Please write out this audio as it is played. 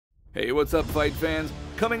Hey, what's up, fight fans?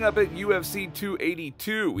 Coming up at UFC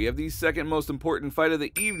 282, we have the second most important fight of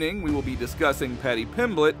the evening. We will be discussing Paddy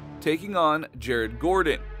Pimblett taking on Jared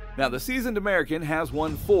Gordon. Now, the seasoned American has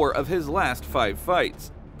won 4 of his last 5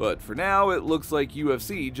 fights, but for now, it looks like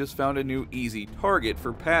UFC just found a new easy target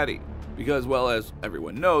for Paddy. Because, well, as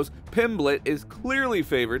everyone knows, Pimblett is clearly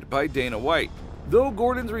favored by Dana White. Though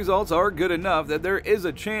Gordon's results are good enough that there is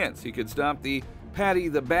a chance he could stop the Paddy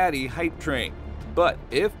the Baddy hype train. But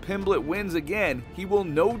if Pimblett wins again, he will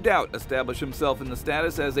no doubt establish himself in the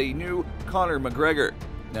status as a new Conor McGregor.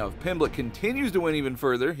 Now, if Pimblett continues to win even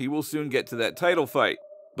further, he will soon get to that title fight.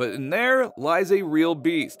 But in there lies a real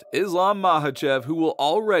beast, Islam Makhachev, who will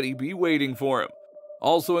already be waiting for him.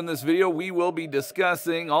 Also in this video, we will be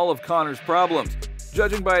discussing all of Conor's problems.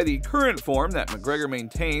 Judging by the current form that McGregor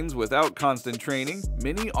maintains without constant training,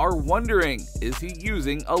 many are wondering, is he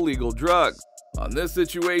using illegal drugs? On this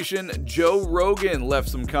situation, Joe Rogan left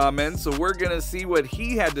some comments, so we're gonna see what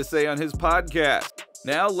he had to say on his podcast.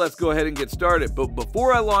 Now let's go ahead and get started, but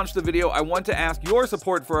before I launch the video, I want to ask your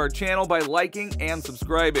support for our channel by liking and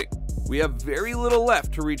subscribing. We have very little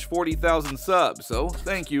left to reach 40,000 subs, so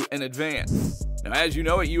thank you in advance. Now, as you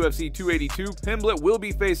know, at UFC 282, Pimblett will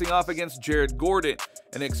be facing off against Jared Gordon,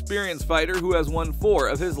 an experienced fighter who has won 4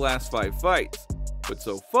 of his last 5 fights. But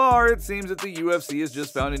so far, it seems that the UFC has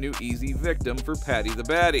just found a new easy victim for Paddy the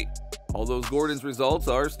Baddy. Although Gordon's results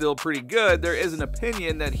are still pretty good, there is an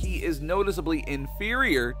opinion that he is noticeably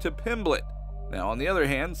inferior to Pimblett. Now, on the other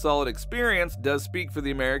hand, solid experience does speak for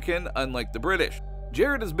the American, unlike the British.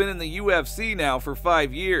 Jared has been in the UFC now for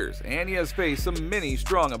 5 years, and he has faced some many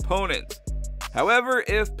strong opponents. However,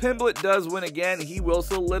 if Pimblett does win again, he will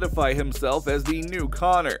solidify himself as the new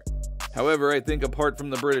Conor. However, I think apart from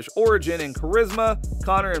the British origin and charisma,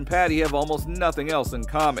 Conor and Paddy have almost nothing else in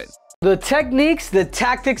common. The techniques, the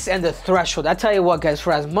tactics, and the threshold. I tell you what, guys,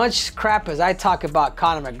 for as much crap as I talk about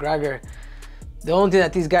Conor McGregor, the only thing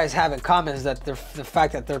that these guys have in common is that the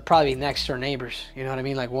fact that they're probably next door neighbors. You know what I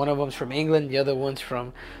mean? Like, one of them's from England, the other one's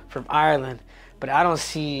from Ireland. But I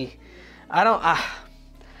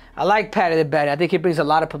like Paddy the Baddy. I think he brings a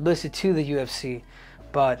lot of publicity to the UFC,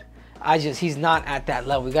 but he's not at that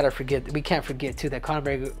level. We can't forget too that Conor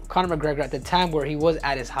McGregor at the time where he was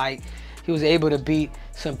at his height, he was able to beat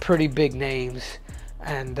some pretty big names,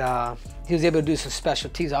 and he was able to do some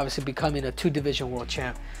specialties, obviously becoming a 2-division world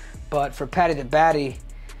champ. But for Paddy the Baddy,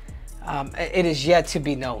 it is yet to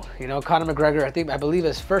be known. You know, Conor McGregor, I believe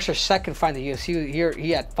his first or second fight in the UFC, he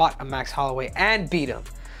had fought a Max Holloway and beat him.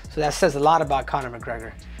 So that says a lot about Conor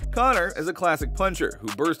McGregor. Conor is a classic puncher who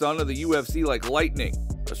burst onto the UFC like lightning.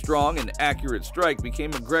 A strong and accurate strike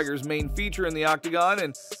became McGregor's main feature in the octagon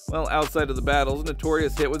and, well, outside of the battles,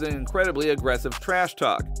 notorious hit with an incredibly aggressive trash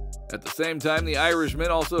talk. At the same time, the Irishman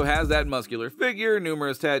also has that muscular figure,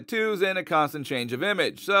 numerous tattoos, and a constant change of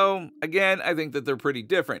image. So, again, I think that they're pretty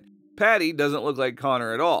different. Paddy doesn't look like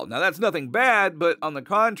Conor at all. Now, that's nothing bad, but on the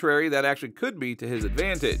contrary, that actually could be to his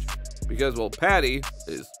advantage. Because, well, Paddy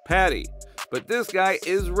is Paddy. But this guy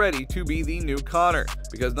is ready to be the new Conor,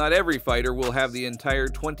 because not every fighter will have the entire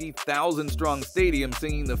 20,000 strong stadium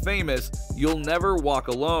singing the famous "You'll Never Walk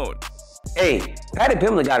Alone." Hey, Paddy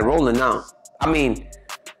Pimblett got rolling now. I mean,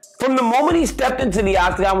 from the moment he stepped into the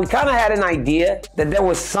octagon, we kind of had an idea that there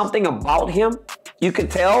was something about him. You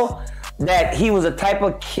could tell that he was a type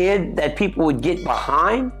of kid that people would get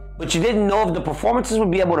behind, but you didn't know if the performances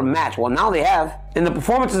would be able to match. Well, now they have. And the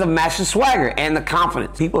performances have matched the swagger and the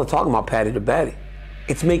confidence. People are talking about Paddy the Baddy.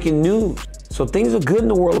 It's making news. So things are good in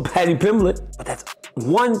the world of Paddy Pimblett. But that's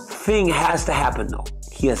one thing has to happen, though.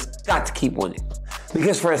 He has got to keep winning.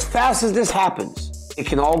 Because for as fast as this happens, it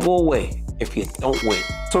can all go away if you don't win.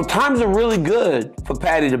 So times are really good for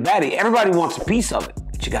Paddy the Baddy. Everybody wants a piece of it,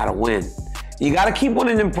 but you got to win. You got to keep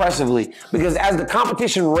winning impressively, because as the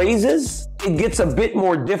competition raises, it gets a bit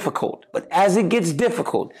more difficult. But as it gets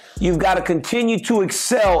difficult, you've got to continue to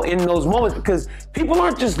excel in those moments, because people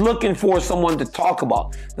aren't just looking for someone to talk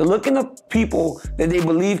about. They're looking at people that they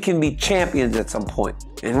believe can be champions at some point.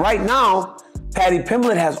 And right now, Paddy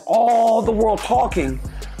Pimblett has all the world talking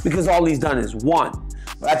because all he's done is won.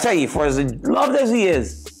 But I tell you, for as loved as he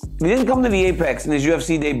is, if he didn't come to the apex in his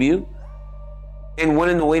UFC debut and win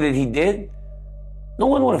in the way that he did, no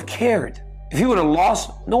one would have cared. If he would have lost,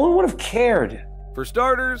 no one would have cared. For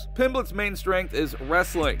starters, Pimblett's main strength is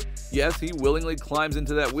wrestling. Yes, he willingly climbs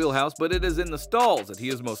into that wheelhouse, but it is in the stalls that he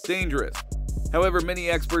is most dangerous. However, many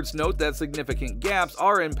experts note that significant gaps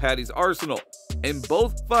are in Paddy's arsenal. In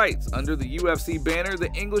both fights under the UFC banner,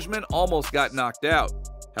 the Englishman almost got knocked out.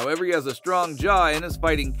 However, he has a strong jaw and his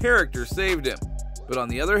fighting character saved him. But on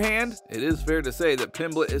the other hand, it is fair to say that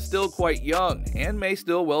Pimblett is still quite young and may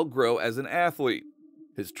still well grow as an athlete.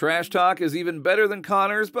 His trash talk is even better than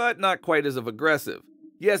Conor's, but not quite as aggressive.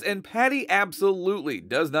 Yes, and Paddy absolutely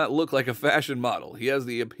does not look like a fashion model. He has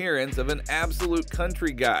the appearance of an absolute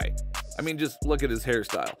country guy. I mean, just look at his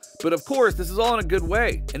hairstyle. But of course, this is all in a good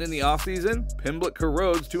way, and in the offseason, Pimblett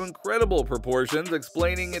corrodes to incredible proportions,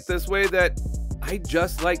 explaining it this way that, "I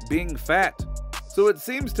just like being fat." So it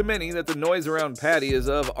seems to many that the noise around Paddy is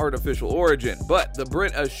of artificial origin, but the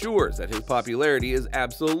Brit assures that his popularity is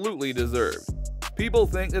absolutely deserved. People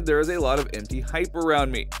think that there is a lot of empty hype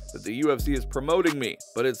around me, that the UFC is promoting me,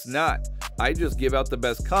 but it's not. I just give out the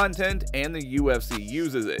best content and the UFC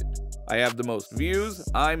uses it. I have the most views,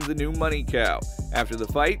 I'm the new money cow. After the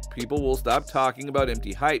fight, people will stop talking about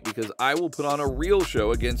empty hype because I will put on a real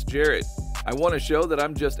show against Jared. I want to show that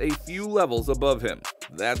I'm just a few levels above him.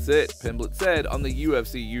 That's it, Pimblett said on the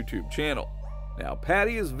UFC YouTube channel. Now,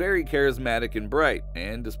 Paddy is very charismatic and bright,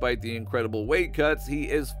 and despite the incredible weight cuts, he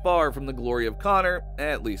is far from the glory of Conor,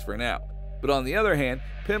 at least for now. But on the other hand,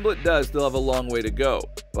 Pimblett does still have a long way to go.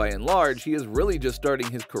 By and large, he is really just starting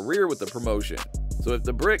his career with the promotion. So if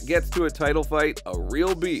the Brit gets to a title fight, a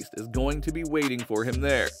real beast is going to be waiting for him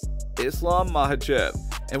there. Islam Makhachev.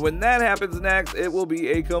 And when that happens next, it will be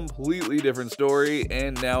a completely different story,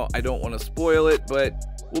 and now I don't want to spoil it, but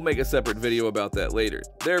we'll make a separate video about that later.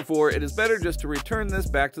 Therefore, it is better just to return this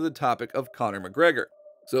back to the topic of Conor McGregor.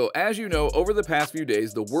 So as you know, over the past few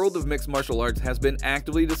days, the world of mixed martial arts has been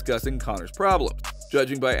actively discussing Conor's problems.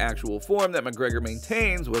 Judging by actual form that McGregor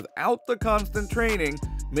maintains without the constant training,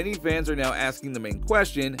 many fans are now asking the main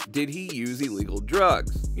question, did he use illegal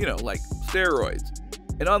drugs? You know, like steroids.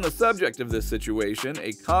 And on the subject of this situation,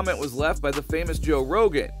 a comment was left by the famous Joe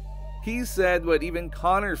Rogan. He said what even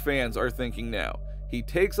Conor fans are thinking now. He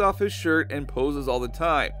takes off his shirt and poses all the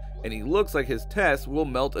time, and he looks like his test will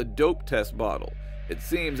melt a dope test bottle. It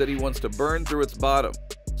seems that he wants to burn through its bottom.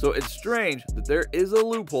 So it's strange that there is a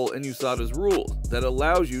loophole in USADA's rules that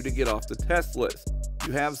allows you to get off the test list.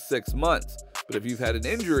 You have 6 months, but if you've had an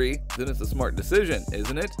injury, then it's a smart decision,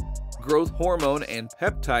 isn't it? Growth hormone and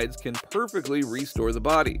peptides can perfectly restore the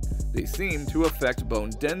body. They seem to affect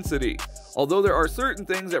bone density. Although there are certain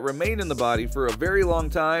things that remain in the body for a very long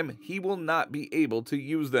time, he will not be able to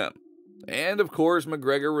use them. And of course,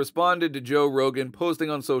 McGregor responded to Joe Rogan posting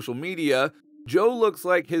on social media, "Joe looks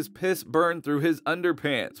like his piss burned through his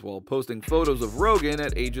underpants," while posting photos of Rogan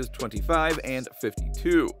at ages 25 and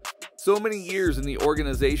 52. So many years in the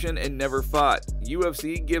organization and never fought.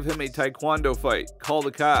 UFC, give him a taekwondo fight. Call the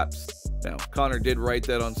cops. Now, Conor did write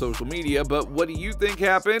that on social media, but what do you think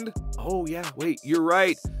happened? Oh yeah, wait, you're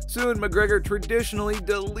right. Soon, McGregor traditionally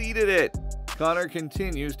deleted it. Conor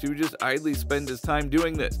continues to just idly spend his time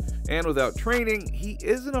doing this, and without training, he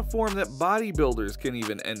is in a form that bodybuilders can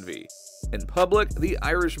even envy. In public, the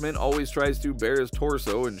Irishman always tries to bare his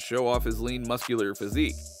torso and show off his lean, muscular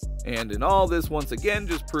physique. And in all, this once again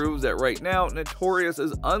just proves that right now, Notorious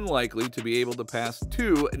is unlikely to be able to pass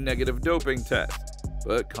 2 negative doping tests.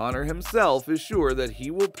 But Conor himself is sure that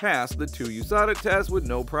he will pass the 2 USADA tests with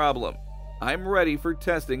no problem. "I'm ready for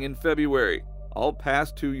testing in February. I'll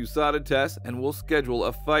pass 2 USADA tests and we'll schedule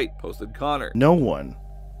a fight," posted Conor. No one,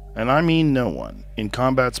 and I mean no one, in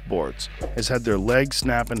combat sports has had their leg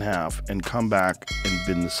snap in half and come back and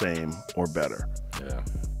been the same or better. Yeah.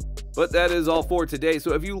 But that is all for today,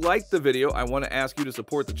 so if you liked the video, I want to ask you to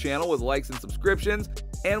support the channel with likes and subscriptions,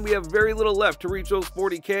 and we have very little left to reach those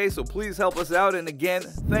 40K, so please help us out, and again,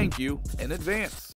 thank you in advance.